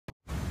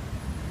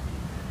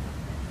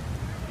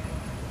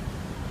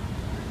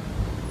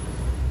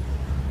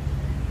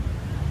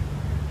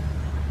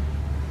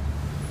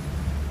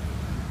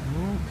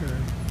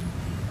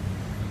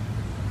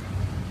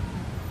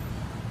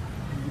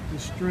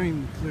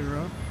stream to clear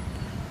up.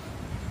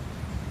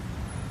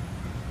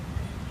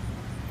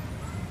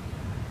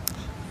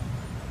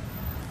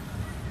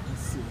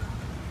 Let's see.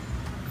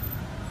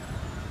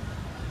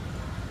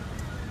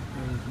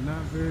 It's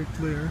not very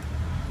clear,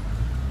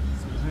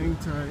 so hang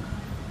tight.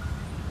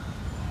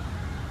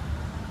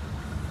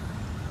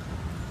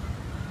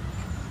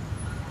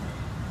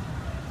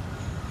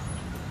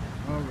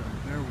 Alright,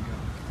 there we go.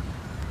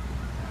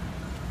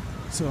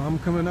 So I'm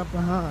coming up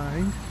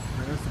behind.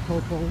 There's the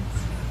popos.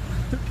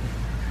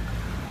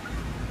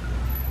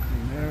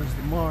 And there's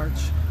the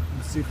march.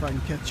 Let's see if I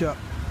can catch up.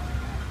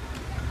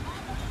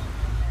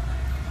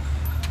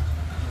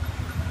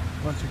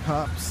 Bunch of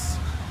cops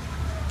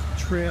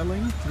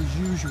trailing as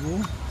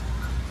usual.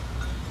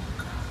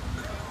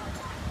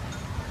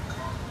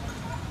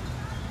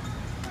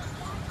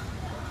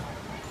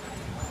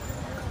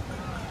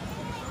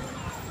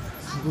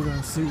 So we're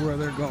gonna see where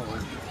they're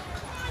going.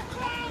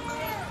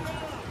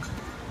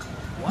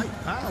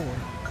 White power.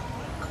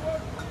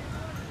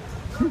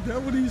 Is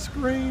that what he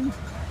screamed?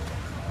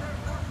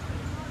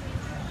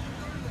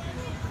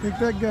 I think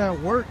that guy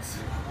works.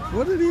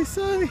 What did he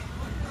say?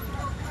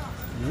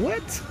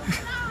 What?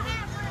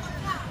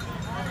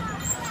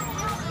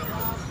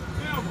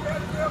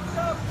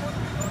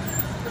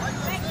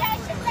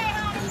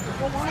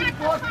 Well, why are you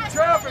blocking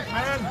traffic,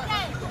 man?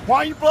 Why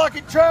are you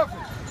blocking traffic?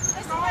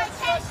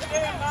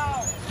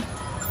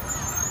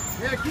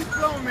 Yeah, keep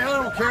going, man.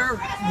 I don't care.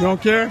 You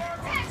don't care?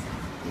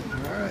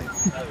 All right.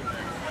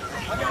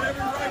 I got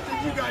every right that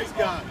you guys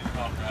got.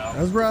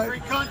 That's right. Free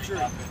country.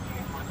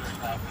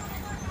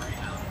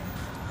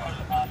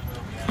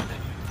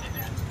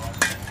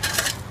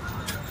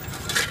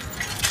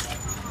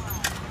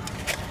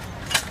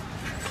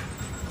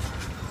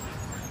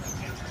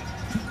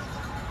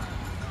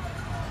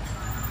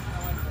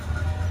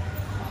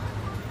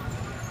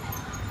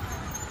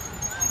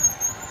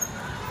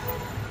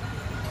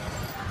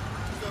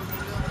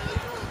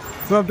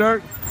 What's up,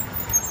 Dirk?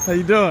 How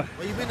you doing?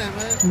 Where you been at,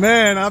 man?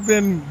 Man, I've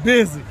been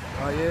busy.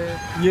 Oh,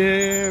 yeah?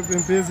 Yeah,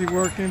 been busy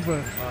working, but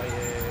Oh,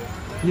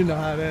 yeah. you know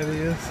how that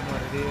is. I know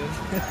what it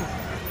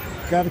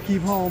is. Got to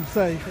keep home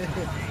safe.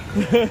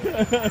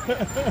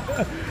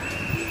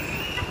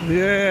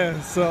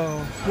 Yeah,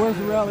 so where's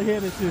the rally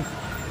headed to?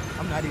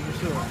 I'm not even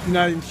sure. You're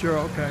not even sure?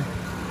 Okay.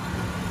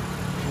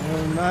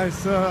 Well,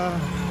 nice.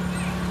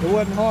 It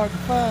wasn't hard to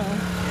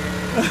find.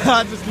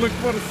 I just looked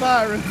for the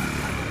sirens.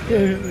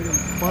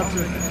 Bunch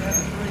of,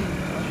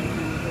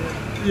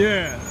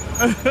 yeah.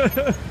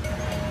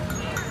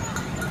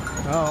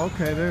 Oh,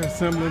 okay. They're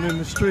assembling in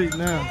the street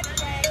now.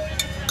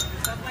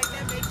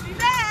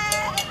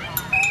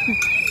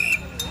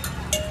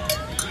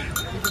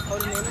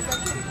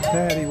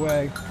 Paddy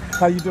Wag.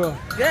 How you doing?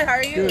 Good, how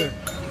are you? Good.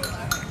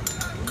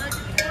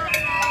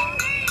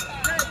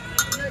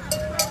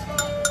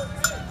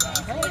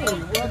 Hey,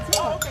 what's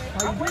up?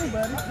 How you doing,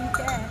 buddy?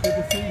 Good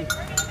to see you.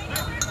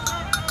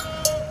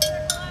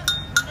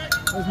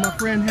 There's my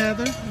friend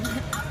Heather.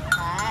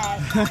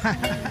 Hi.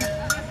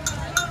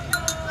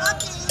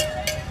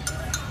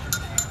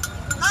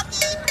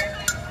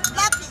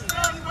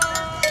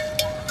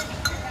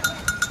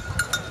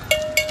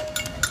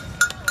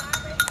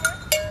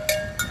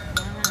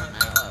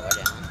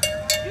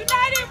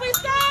 United we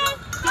stand!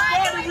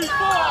 Divided we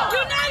fall!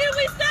 United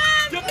we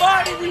stand!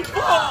 Divided we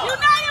fall!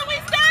 United we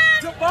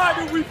stand!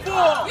 Divided we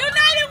fall!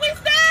 United we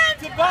stand!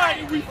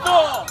 Divided we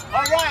fall!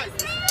 All right.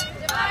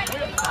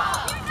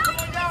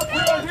 We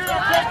are here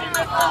taking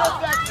this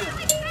intersection.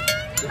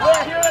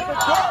 We're here at the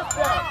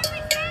doorstep.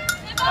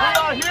 We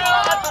are here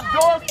at the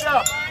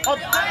doorstep of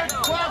civic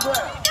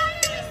progress,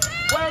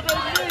 where they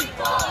meet.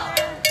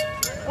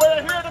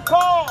 We're here to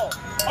call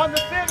on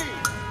the city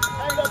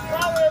and the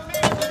power and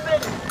lead of the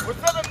city with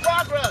civic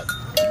progress.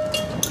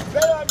 They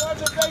are an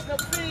organization of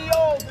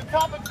CEOs and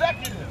top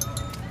executives.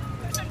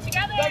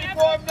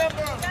 34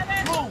 member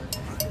group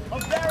of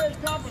various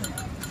companies.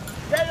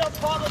 They are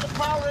part of the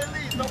power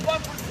elite, the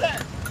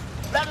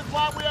 1%. That is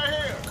why we are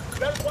here.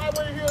 That is why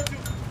we're here to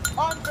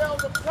unveil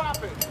the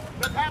profits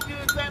that's happening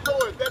in St.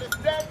 Louis, that is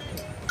standing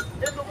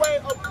in the way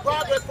of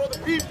progress for the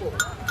people.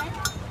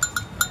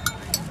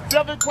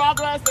 Civic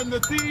progress and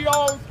the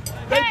CEOs,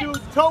 they do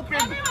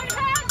token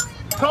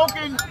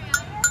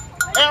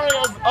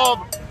areas of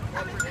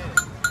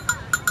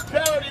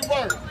charity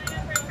work.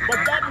 But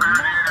that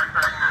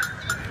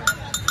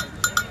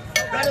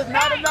is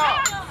not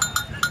enough.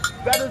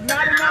 That is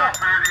not enough.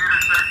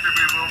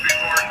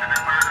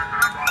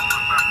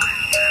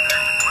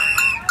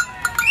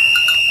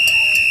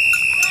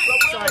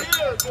 So we're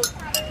here to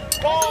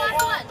call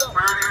on the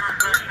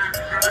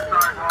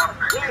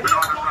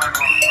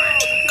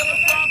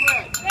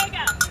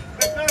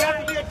that there has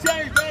to be a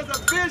change. There's a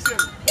vision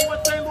for what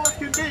St. Louis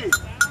can be.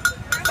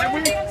 And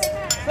we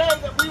say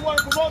that we want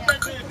to promote that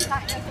vision.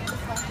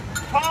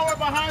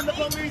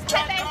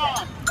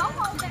 PowerBehindThePolice.com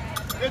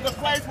is a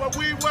place where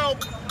we will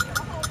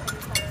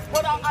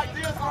put out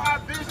ideas for our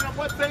vision of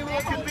what St.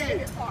 Louis can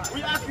be.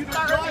 We ask you to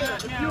join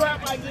us if you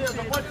have ideas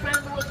of what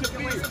St. Louis can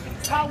be,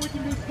 how we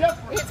can be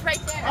different, It's right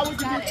there. how we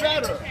can be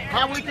better,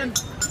 how we can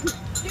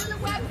the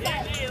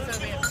website.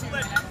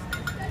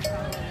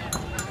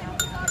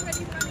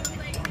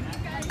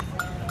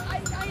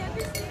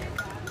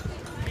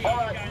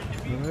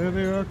 There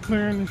they are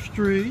clearing the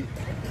street.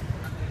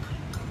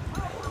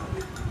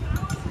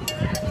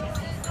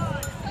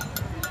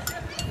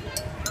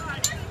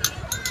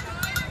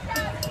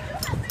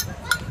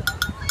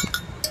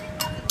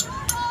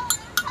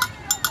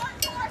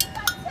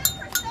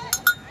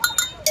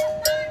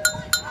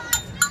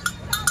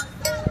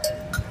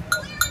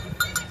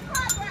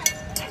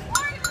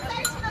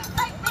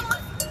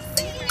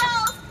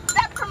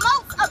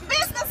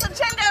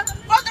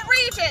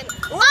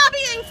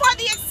 Lobbying for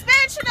the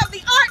expansion of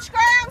the Arch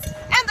Grounds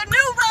and the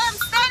new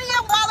Rams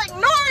Stadium while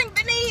ignoring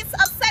the needs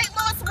of St.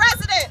 Louis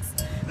residents.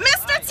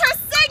 Mr.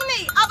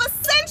 Tersigny of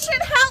Ascension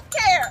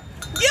Healthcare,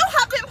 you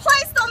have been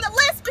placed on the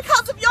list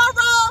because of your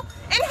role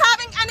in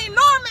having an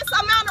enormous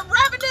amount of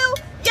revenue,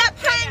 yet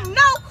paying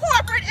no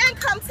corporate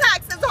income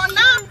taxes on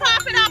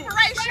nonprofit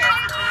operations,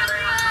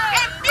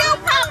 and few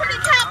property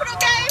capital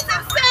gains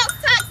and sales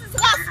taxes,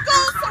 while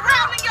schools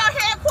surrounding your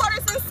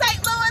headquarters in St.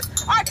 Louis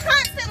are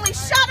constantly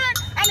shuttered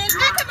and in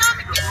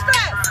economic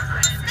distress,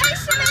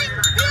 stationing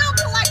bill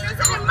collectors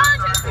in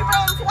emergency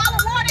rooms while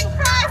awarding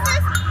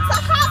prizes to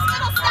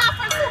hospital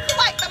staffers who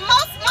collect the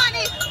most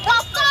money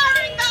while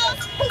firing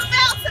those who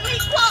fail to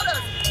meet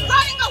quotas,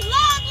 running a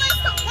long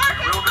list of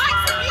workers'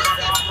 rights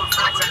abuses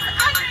such as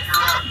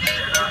understaffing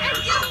and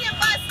union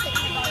busting.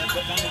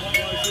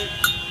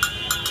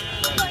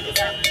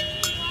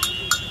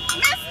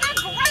 Mr.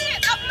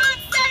 Grant of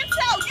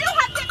Monsanto, you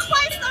have been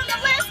placed on the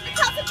list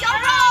because of your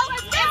role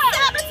in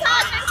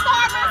sabotaging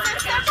farmers in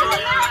Central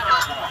America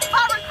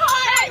by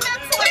requiring them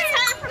to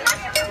obtain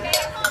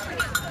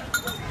permission.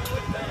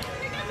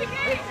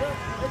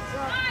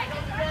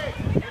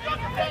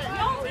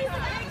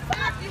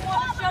 You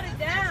want to shut it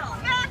down.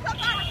 America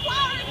by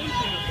requiring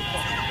them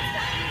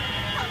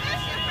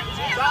permission from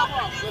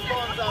GMO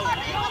producers before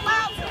being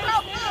allowed to grow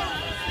food,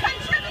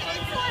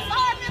 contributing to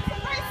environmental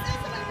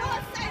racism in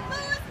North St.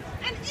 Louis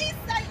and East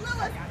St.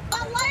 Louis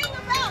by laying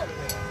about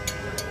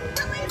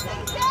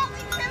releasing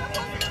deadly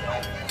chemicals and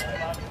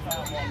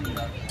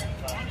carcinogens.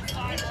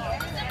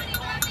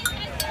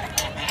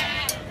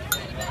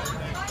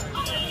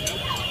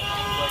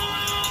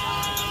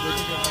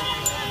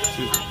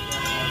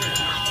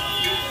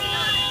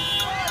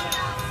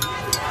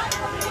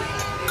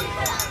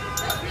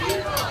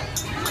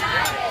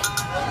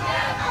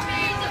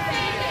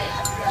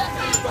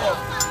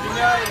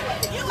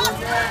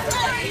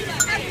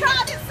 And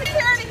private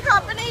security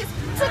companies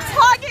to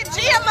target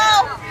GMO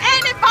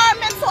and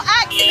environmental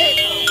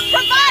activists,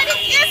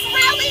 providing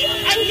Israeli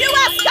and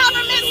U.S.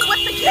 governments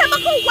with the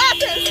chemical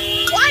weapons,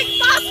 white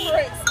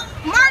phosphorus,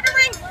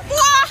 murdering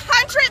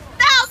 400,000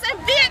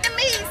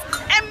 Vietnamese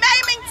and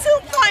maiming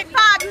 2.5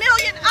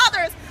 million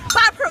others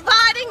by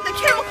providing the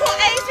chemical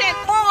agent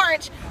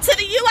orange to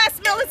the U.S.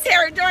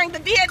 military during the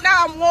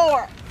Vietnam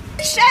War.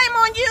 Shame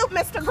on you,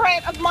 Mr.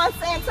 Grant of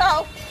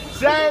Monsanto.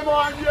 Shame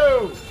on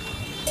you!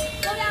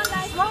 Slow down,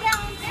 guys. Slow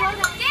down. Slow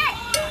down. Yeah.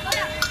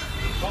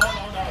 Slow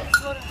down.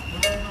 Slow down.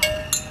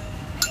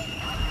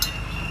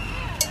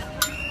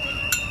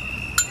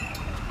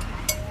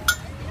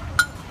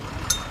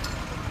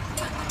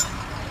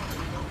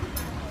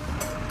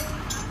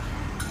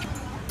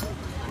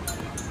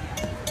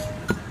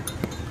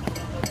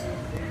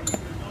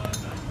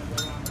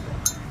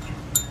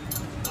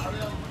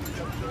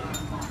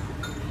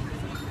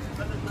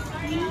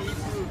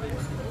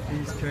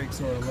 These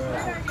cakes are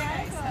allowed.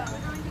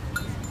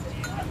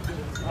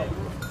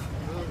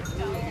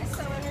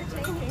 So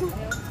entertaining.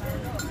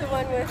 The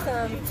one with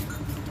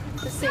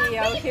the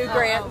CEO, Hugh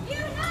Grant.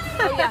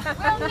 Oh, yeah.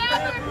 We'll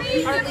never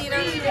be Our leader.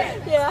 defeated.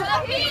 Yeah. The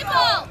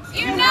people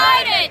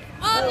united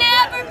will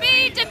never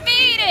be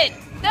defeated.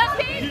 The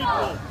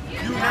people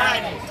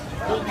United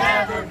will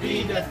never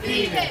be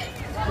defeated.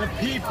 The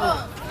people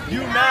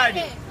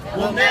united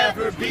will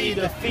never be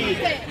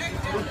defeated.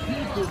 The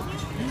people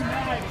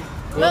united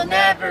will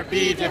never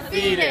be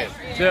defeated.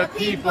 The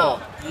people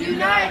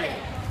united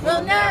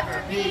will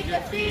never be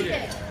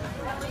defeated.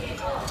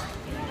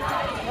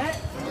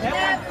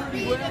 never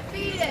be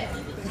defeated.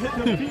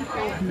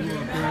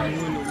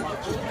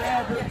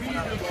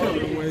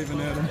 They're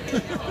waving at him.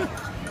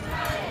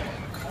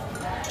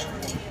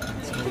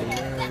 It's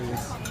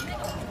hilarious.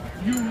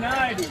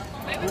 United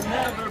will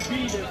never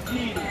be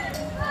defeated.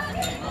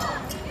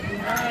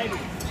 United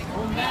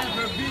will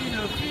never be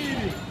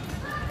defeated.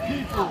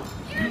 People,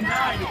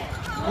 united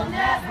will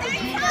never be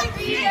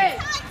defeated.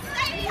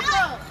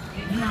 People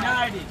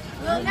United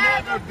will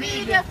never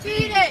be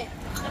defeated.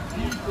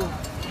 people.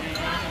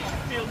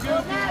 Feel good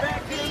to be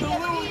back here in the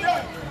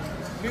room.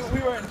 We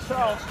were in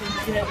Charleston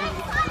together.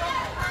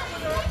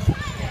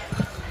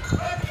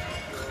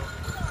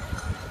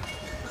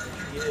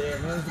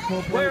 There's the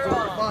corporate with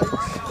the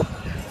bikes.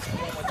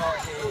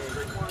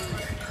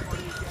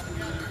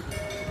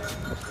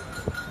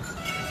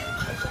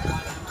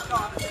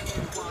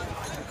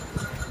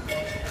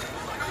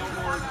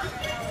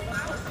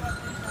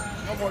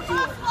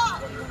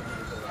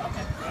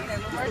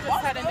 We're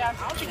just heading down.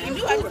 I don't think you can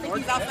do it. I just think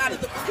he's outside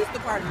of the police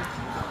department.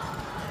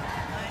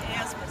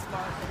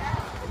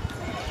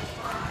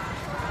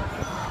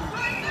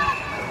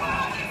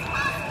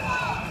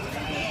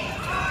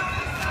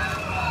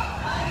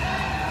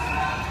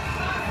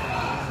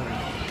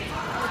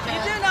 You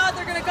do know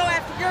they're going to go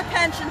after your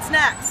pensions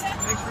next.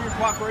 Thanks for your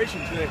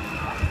cooperation today.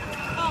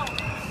 Oh,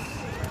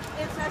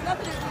 it has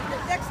nothing to do with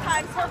it. Next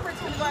time, corporate's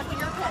going to go after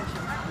your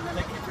pension.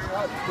 Thank you for your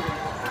help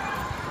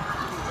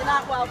today. You're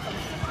not welcome.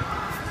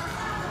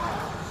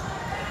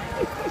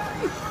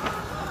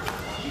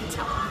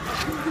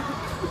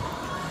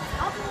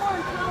 I'll be more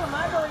and tell them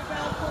I've already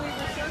found fully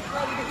research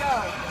ready to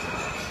go.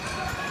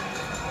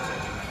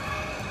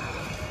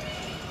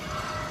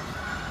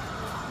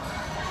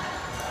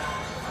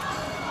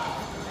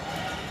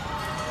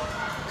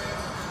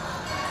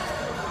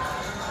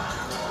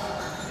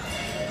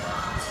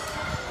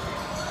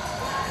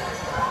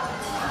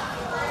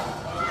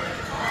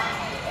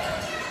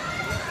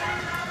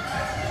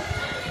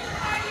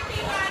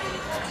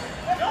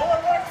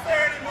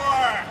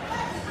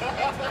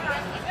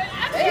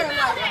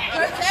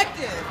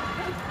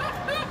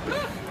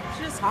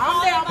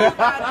 Calm down,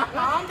 everybody.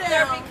 Calm down.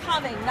 They're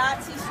becoming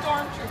Nazi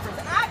stormtroopers,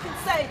 and I can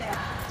say that.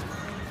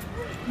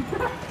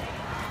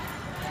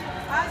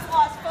 I've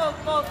lost folk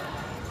both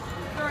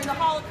during the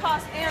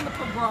Holocaust and the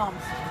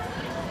pogroms.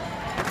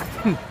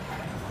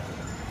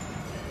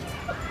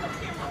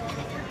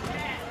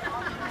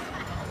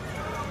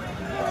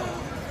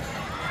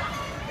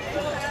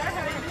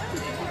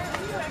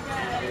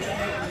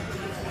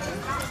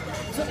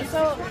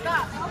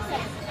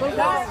 But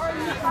why are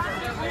you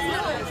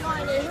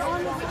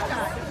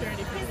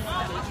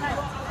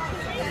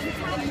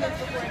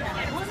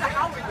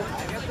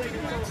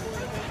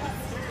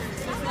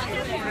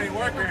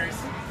workers.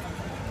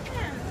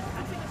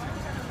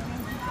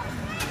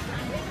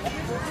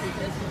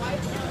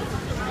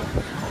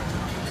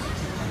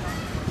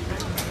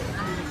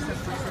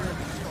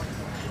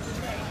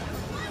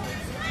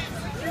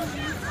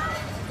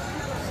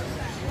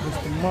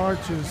 Mr.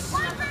 Marches.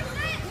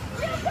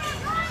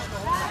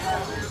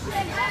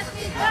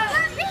 The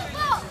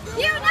people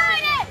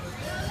united!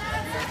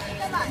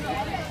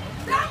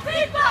 The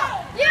people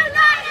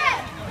united!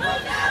 Will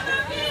never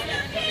be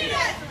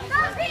defeated!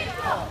 The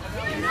people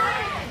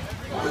united!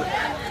 Will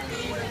never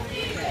be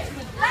defeated!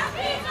 The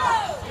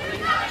people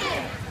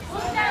united!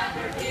 Will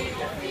never be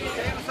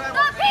defeated! The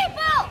people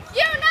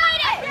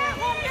united!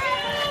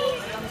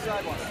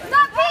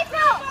 The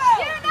people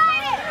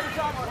united!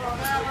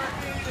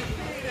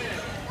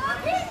 The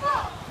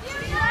people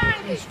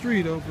united! The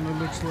street opener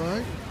looks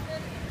like.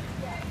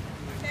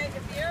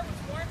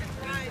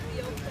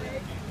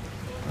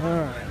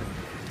 Alright.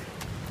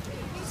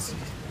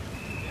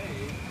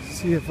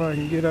 See if I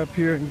can get up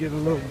here and get a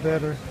little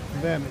better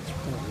vantage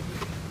point.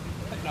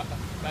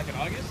 Back in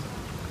August?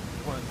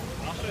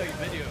 I'll show you a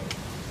video.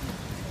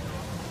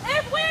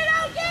 If we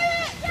don't get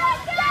it, shut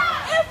it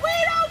down! If we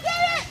don't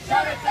get it,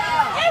 Shut it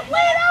down! if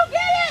we don't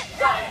get it,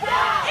 Shut it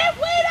down! if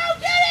we don't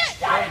get it,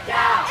 Shut it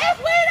down! if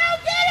we don't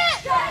get it,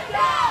 Shut it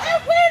down!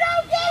 if we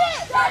don't get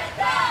it, Shut it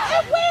down!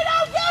 if we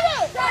don't get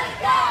it, Shut it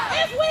down!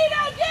 if we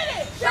don't get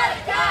it, Shut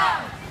it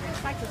down!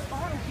 It's like to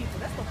startle people.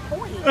 That's the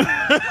point.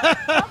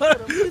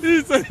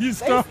 He said you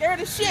They start. scared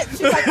as shit.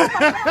 She's like, oh my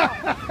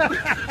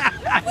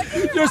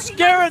God. You're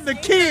scaring the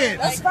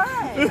kids. That's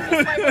fine.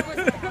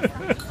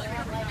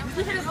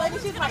 You hear this lady?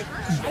 She's like,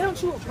 why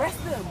don't you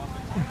arrest them?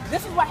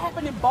 This is what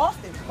happened in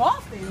Boston.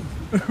 Boston?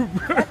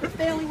 At the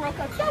Stanley World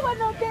Cup. There wasn't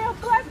no damn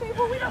black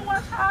people. We don't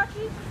watch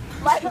hockey.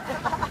 Like,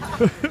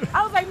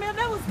 I was like, man,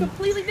 that was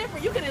completely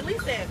different. You could at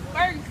least say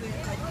Ferguson.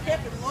 Like, you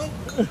kept it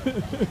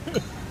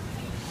local.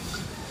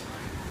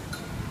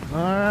 All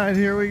right,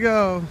 here we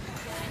go.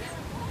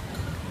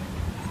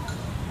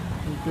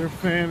 I think they're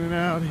fanning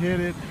out,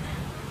 headed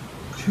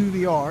to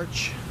the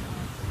arch.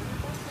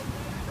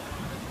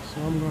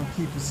 So I'm going to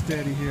keep it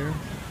steady here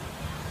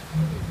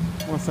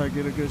once I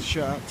get a good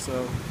shot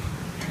so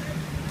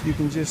you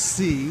can just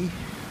see.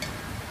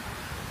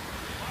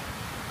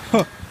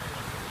 Huh.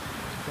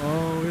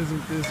 Oh,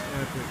 isn't this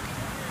epic?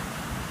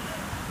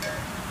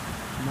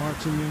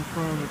 Marching in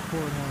front of the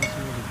courthouse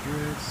where the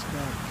Dred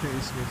Scott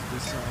case was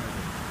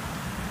decided.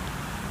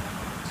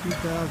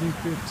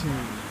 2015.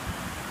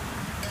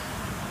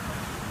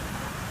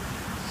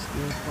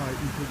 Still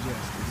fighting for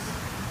justice.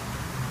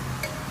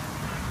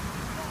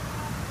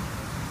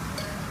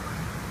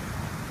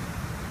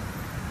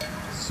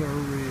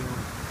 Surreal.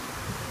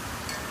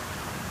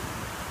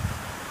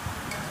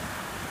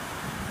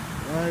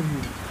 Right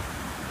here.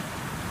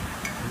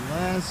 The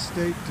last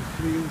state to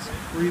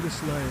free the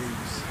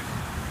slaves.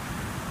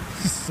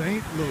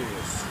 St.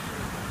 Louis.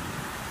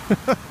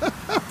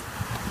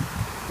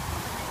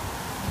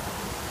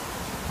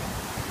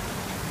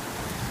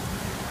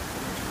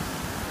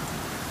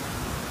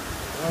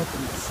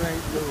 Welcome to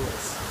St.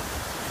 Louis.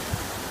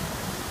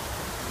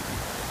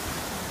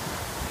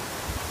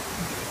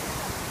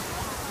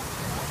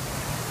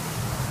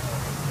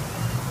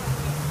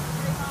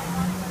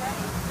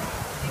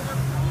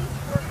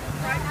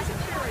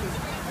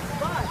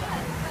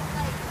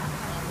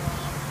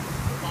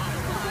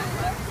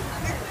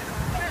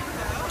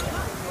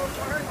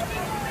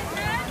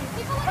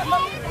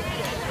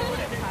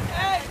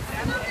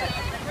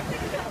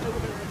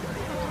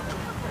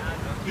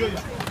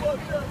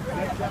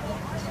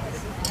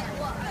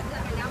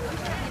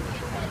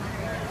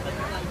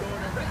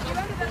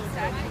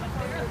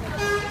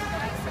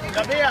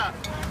 Nabia.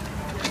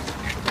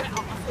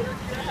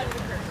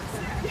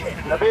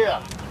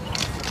 Nabia.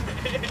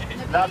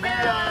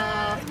 Nabia.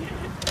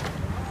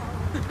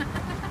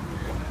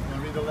 Want to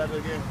read the letter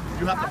again?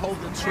 You have to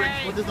hold the trick.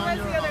 Put this on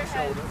your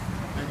shoulder.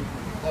 And you,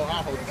 oh,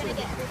 I'll hold the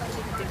trigger.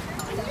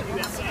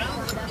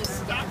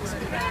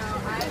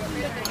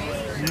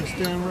 You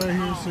stand right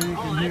here so you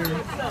can hear.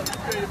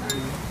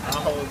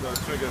 I'll hold the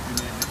trigger if you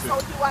need me to. So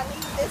do I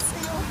need this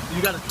still?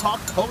 You got to talk,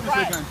 hold the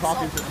trigger and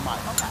talk into the mic.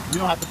 Okay. You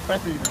don't have to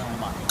press it even on the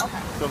mic.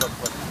 Okay. So look,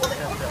 what? Well,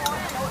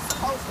 I know it's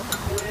supposed to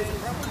be. Is it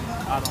really?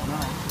 I don't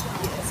know.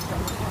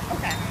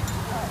 Okay.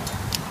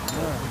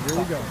 All right, here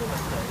we go.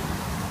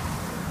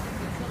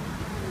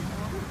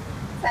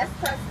 Test,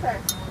 test,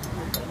 test.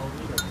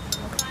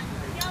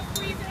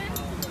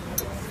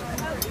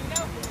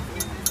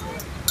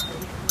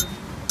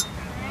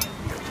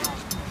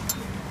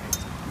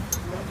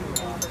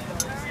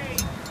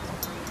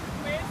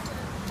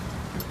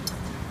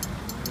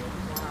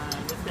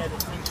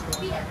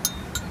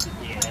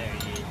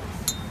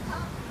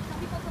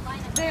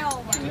 They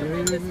all white.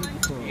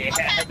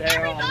 Yeah,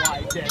 they're all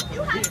white.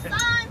 You have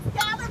signs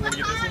gathered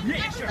behind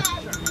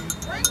everybody.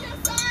 Bring your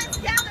signs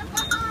gathered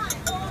behind.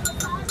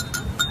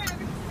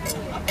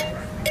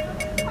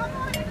 Come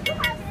on, if you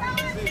have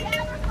signs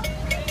gathered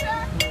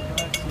behind.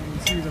 So you can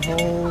see the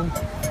whole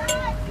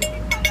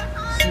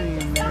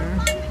scene there.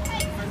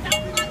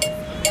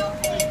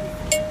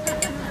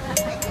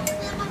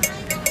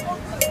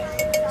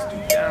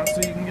 Down so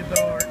you can get the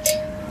arch.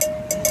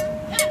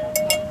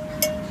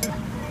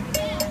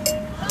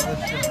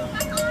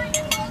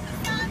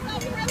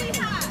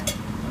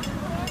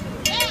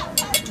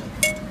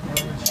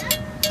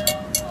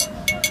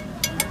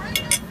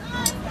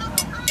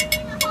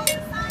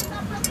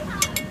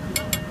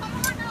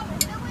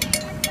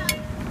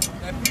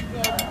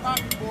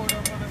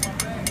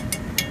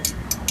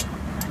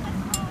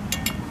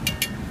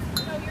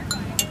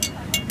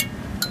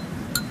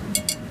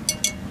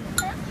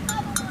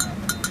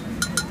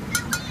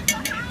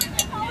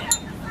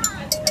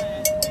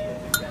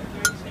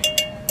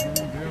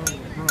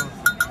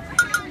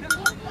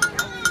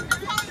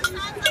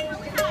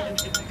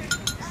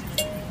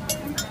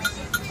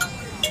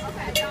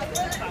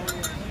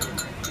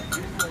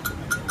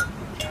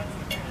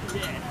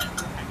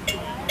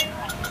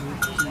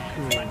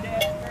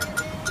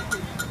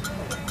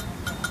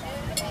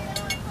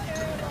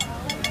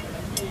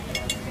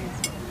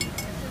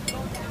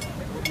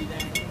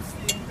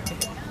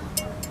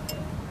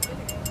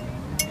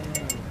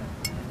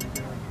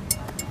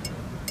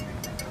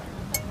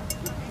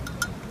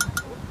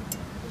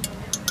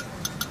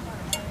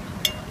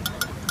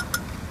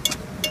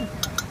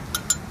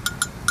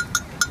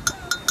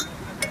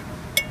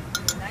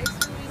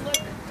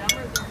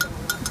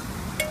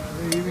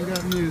 They even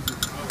got music.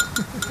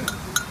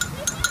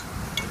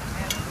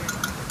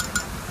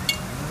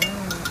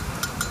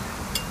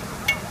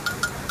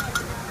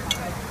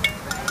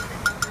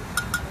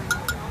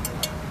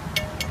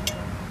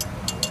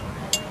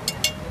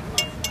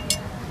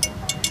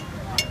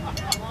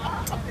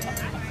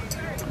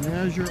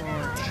 There's your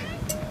arch.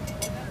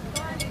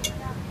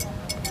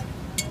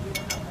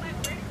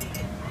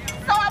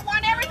 So I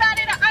want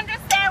everybody to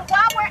understand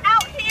why we're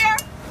out here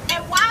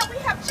and why we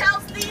have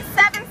chose these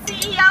 7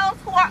 CEOs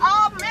who are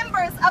all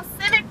members of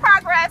Civic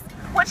Progress,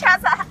 which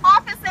has an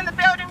office in the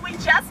building we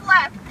just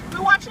left. We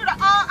want you to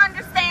all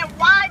understand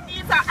why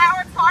these are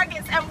our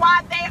targets and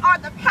why they are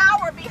the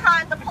power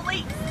behind the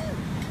police.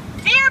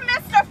 Dear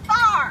Mr.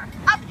 Farr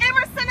of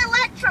Emerson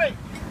Electric,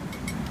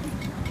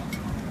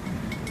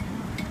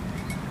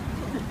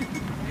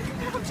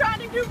 I'm trying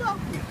to do both.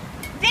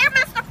 Dear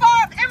Mr.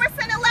 Farr of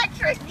Emerson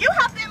Electric, you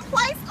have been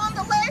placed on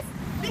the list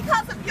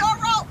because of your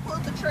role. Pull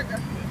the trigger.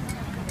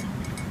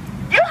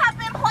 You have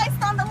been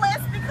placed on the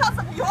list because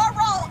of your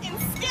role in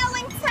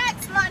stealing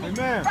tax money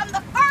from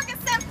the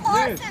Ferguson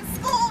Florissant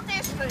School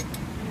District,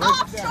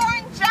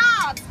 offshoring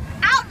jobs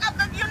out of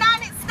the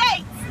United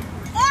States,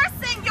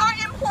 forcing your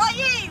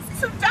employees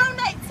to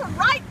donate to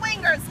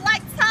right-wingers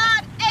like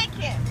Todd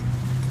Aiken.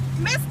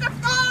 Mr.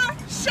 Farr,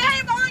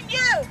 shame on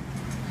you.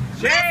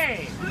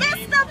 Shame!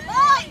 Mr.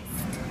 Boyce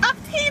of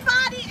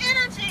Peabody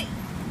Energy,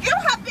 you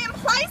have been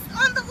placed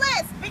on the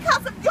list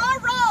because of your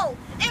role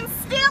in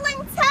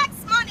stealing tax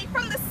money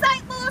from the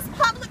St. Louis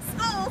public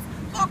schools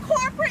for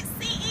corporate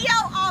CEO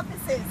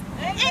offices,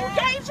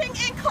 engaging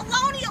in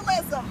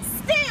colonialism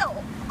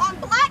still on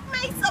Black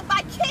Mesa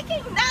by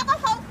kicking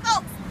Navajo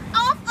folks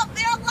off of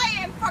their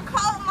land for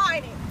coal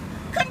mining,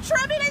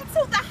 contributing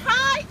to the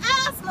high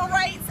asthma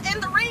rates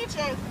in the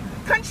region,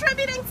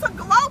 contributing to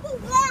global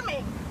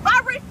warming by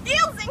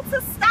refusing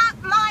to stop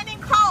mining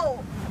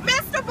coal.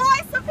 Mr.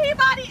 Boyce of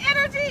Peabody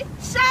Energy,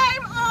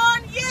 shame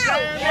on you.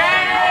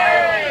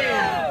 Shame!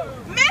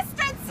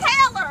 Mr.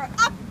 Taylor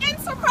of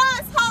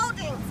Enterprise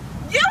Holdings,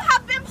 you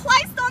have been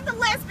placed on the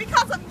list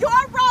because of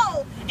your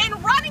role in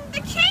running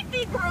the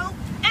Keefe Group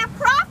and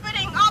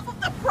profiting off of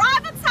the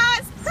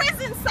privatized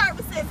prison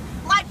services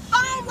like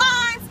phone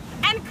lines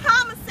and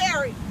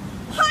commissary,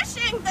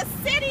 pushing the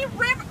City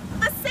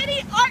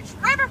Arch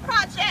River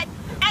Project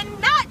and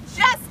not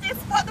justice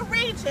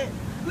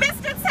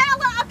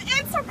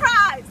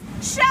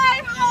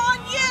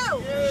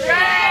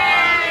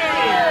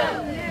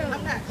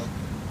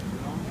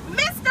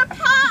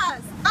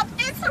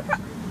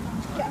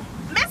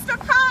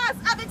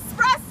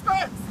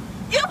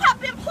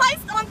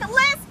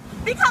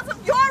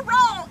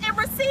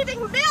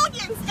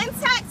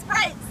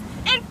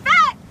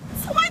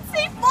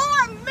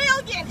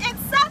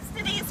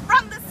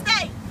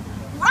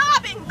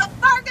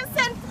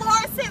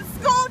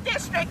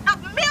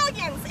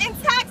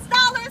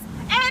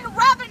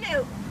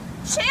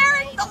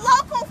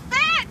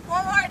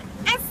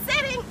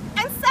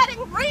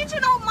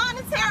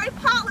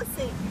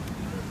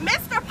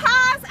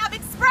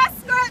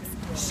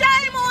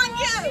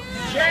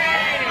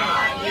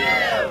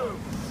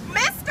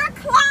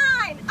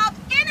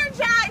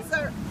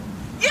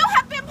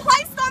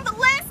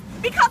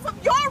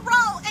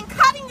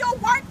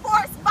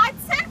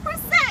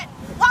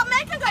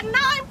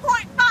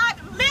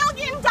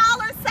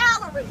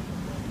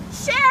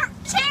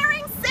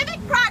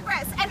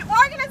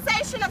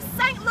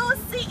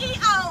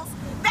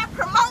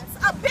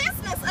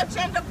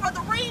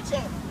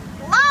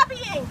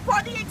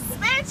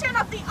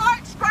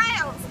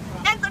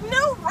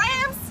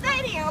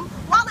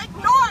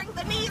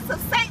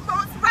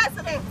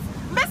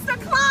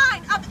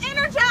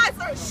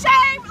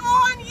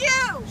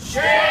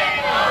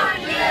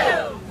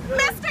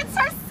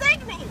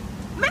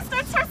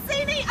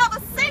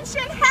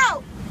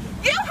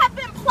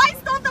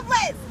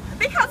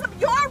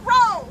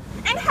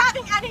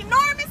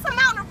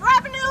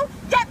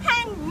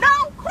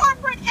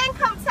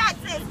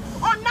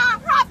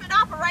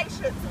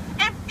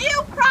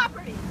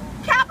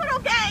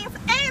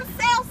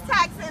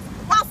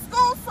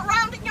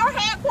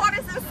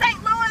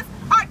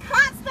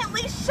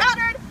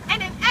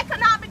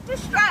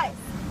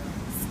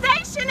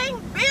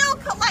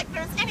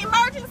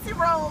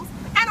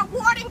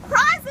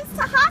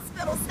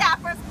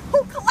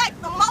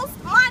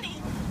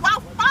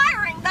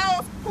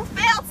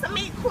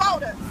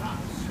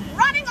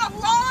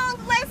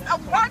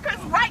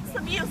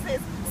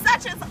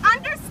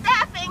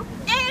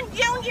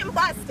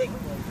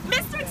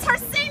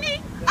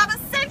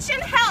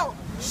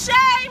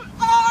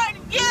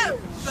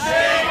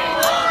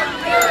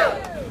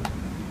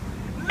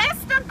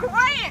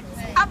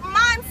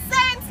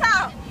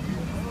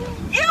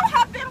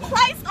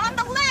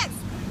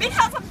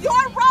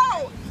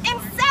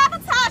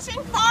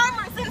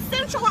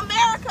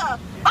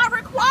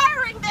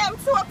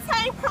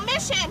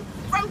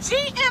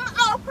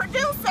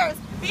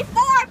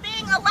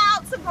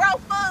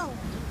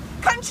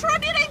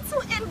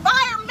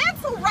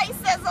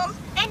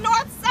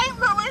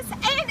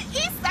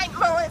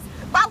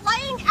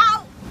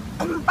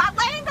by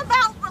laying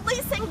about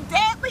releasing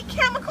deadly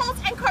chemicals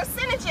and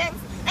carcinogens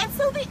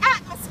into the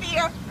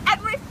atmosphere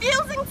and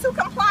refusing to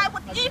comply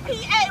with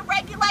EPA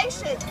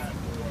regulations.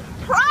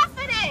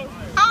 Profiting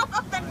off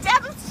of the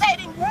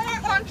devastating war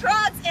on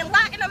drugs in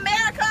Latin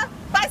America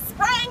by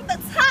spraying the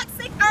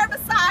toxic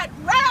herbicide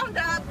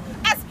Roundup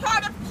as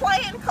part of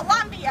Plan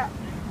Colombia.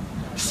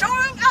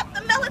 Shoring up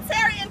the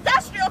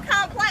military-industrial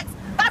complex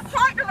by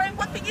partnering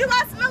with the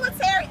U.S.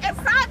 military and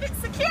private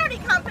security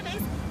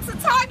companies to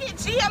target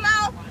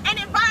GMO and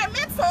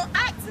environmental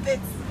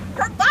activists.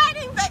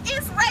 Providing the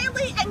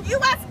Israeli and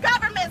U.S.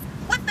 governments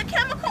with the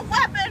chemical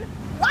weapon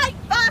white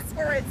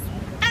phosphorus.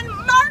 And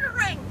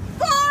murdering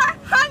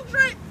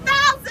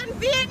 400,000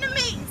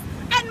 Vietnamese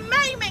and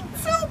maiming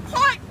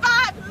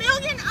 2.5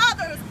 million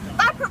others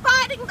by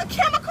providing the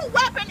chemical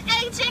weapon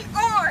Agent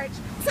Orange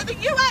to the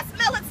U.S.